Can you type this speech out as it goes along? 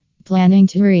Planning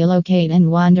to relocate and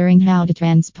wondering how to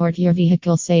transport your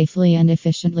vehicle safely and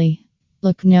efficiently?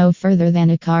 Look no further than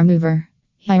a car mover.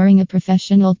 Hiring a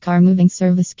professional car moving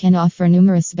service can offer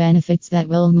numerous benefits that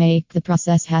will make the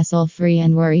process hassle-free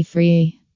and worry-free.